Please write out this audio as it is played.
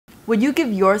Would you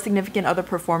give your significant other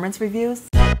performance reviews?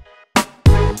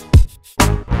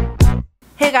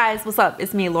 Hey guys, what's up?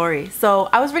 It's me, Lori. So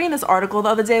I was reading this article the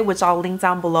other day, which I'll link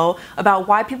down below, about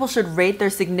why people should rate their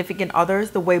significant others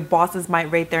the way bosses might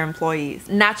rate their employees.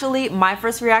 Naturally, my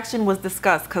first reaction was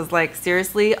disgust, because like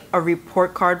seriously, a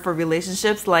report card for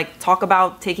relationships, like talk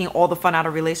about taking all the fun out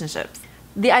of relationships.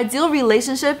 The ideal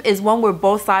relationship is one where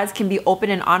both sides can be open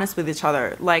and honest with each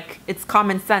other. Like, it's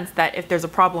common sense that if there's a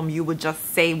problem, you would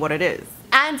just say what it is.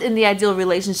 And in the ideal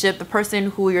relationship, the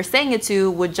person who you're saying it to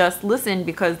would just listen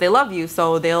because they love you,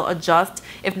 so they'll adjust,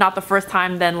 if not the first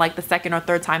time, then like the second or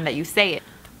third time that you say it.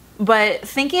 But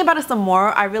thinking about it some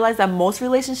more, I realized that most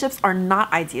relationships are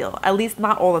not ideal, at least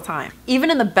not all the time.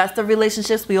 Even in the best of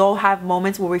relationships, we all have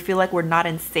moments where we feel like we're not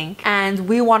in sync and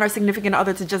we want our significant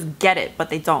other to just get it, but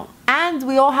they don't. And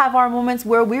we all have our moments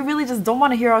where we really just don't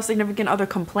want to hear our significant other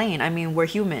complain. I mean, we're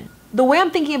human. The way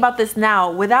I'm thinking about this now,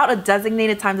 without a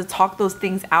designated time to talk those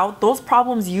things out, those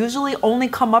problems usually only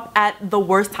come up at the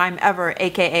worst time ever,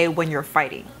 aka when you're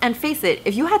fighting. And face it,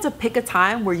 if you had to pick a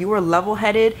time where you were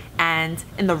level-headed and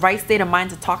in the right state of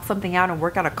mind to talk something out and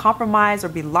work out a compromise or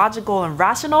be logical and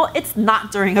rational, it's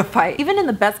not during a fight. Even in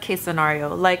the best case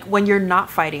scenario, like when you're not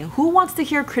fighting, who wants to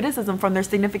hear criticism from their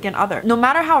significant other? No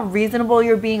matter how reasonable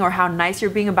you're being or how nice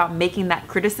you're being about making that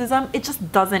criticism, it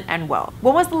just doesn't end well.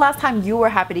 When was the last time you were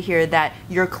happy to hear that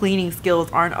your cleaning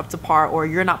skills aren't up to par or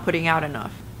you're not putting out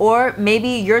enough? Or maybe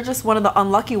you're just one of the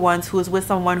unlucky ones who is with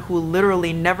someone who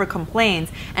literally never complains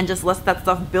and just lets that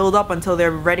stuff build up until they're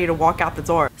ready to walk out the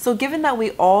door. So given that we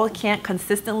all can't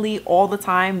consistently all the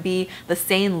time be the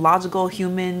sane, logical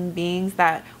human beings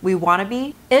that we want to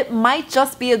be, it might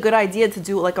just be a good idea to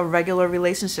do like a regular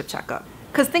relationship checkup.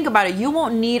 Because think about it, you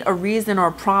won't need a reason or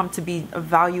a prompt to be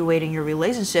evaluating your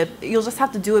relationship. You'll just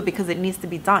have to do it because it needs to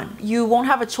be done. You won't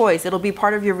have a choice. It'll be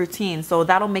part of your routine, so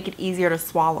that'll make it easier to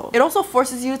swallow. It also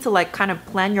forces you to like kind of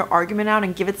plan your argument out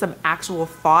and give it some actual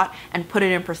thought and put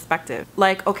it in perspective.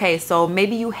 Like, okay, so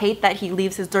maybe you hate that he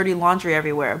leaves his dirty laundry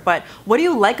everywhere, but what do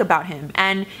you like about him?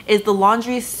 And is the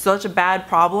laundry such a bad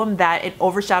problem that it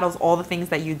overshadows all the things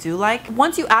that you do like?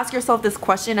 Once you ask yourself this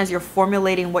question as you're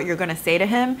formulating what you're gonna say to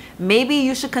him, maybe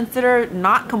you should consider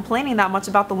not complaining that much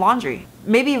about the laundry.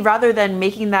 Maybe rather than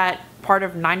making that part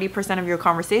of 90% of your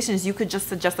conversations, you could just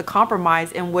suggest a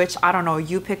compromise in which, I don't know,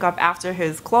 you pick up after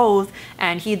his clothes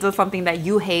and he does something that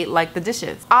you hate, like the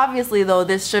dishes. Obviously though,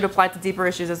 this should apply to deeper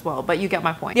issues as well, but you get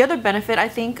my point. The other benefit, I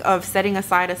think, of setting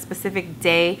aside a specific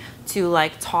day to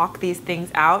like talk these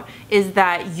things out is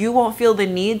that you won't feel the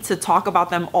need to talk about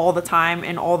them all the time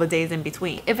and all the days in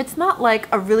between. If it's not like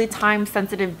a really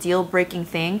time-sensitive, deal-breaking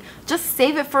thing, just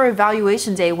save it for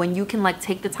evaluation day when you can like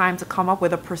take the time to come up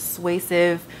with a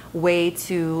persuasive way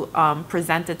to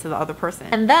present it to the other person.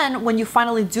 And then when you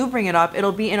finally do bring it up,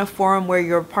 it'll be in a forum where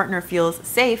your partner feels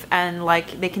safe and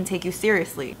like they can take you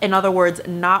seriously. In other words,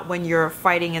 not when you're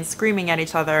fighting and screaming at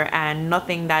each other and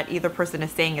nothing that either person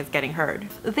is saying is getting heard.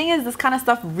 The thing is, this kind of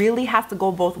stuff really has to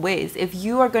go both ways. If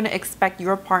you are going to expect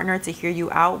your partner to hear you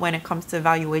out when it comes to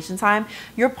evaluation time,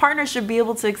 your partner should be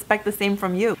able to expect the same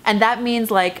from you. And that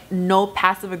means like no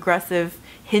passive aggressive,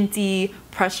 hinty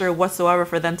pressure whatsoever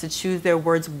for them to choose their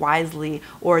words wisely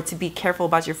or to be careful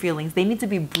about your feelings. They need to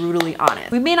be brutally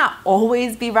honest. We may not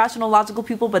always be rational, logical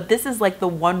people, but this is like the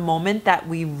one moment that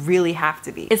we really have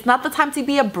to be. It's not the time to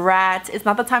be a brat. It's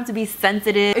not the time to be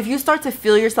sensitive. If you start to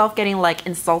feel yourself getting like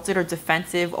insulted or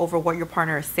defensive over what your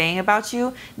partner is saying about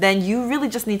you, then you really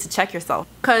just need to check yourself.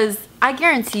 Because I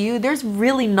guarantee you, there's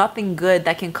really nothing good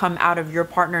that can come out of your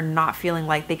partner not feeling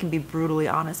like they can be brutally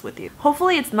honest with you.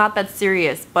 Hopefully it's not that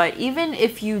serious, but even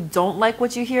if you don't like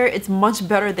what you hear, it's much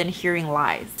better than hearing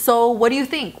lies. So what do you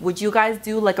think? Would you guys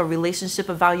do like a relationship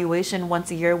evaluation once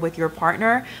a year with your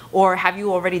partner? Or have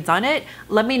you already done it?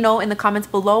 Let me know in the comments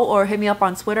below or hit me up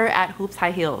on Twitter at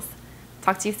hoopshighheels.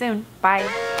 Talk to you soon.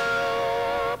 Bye.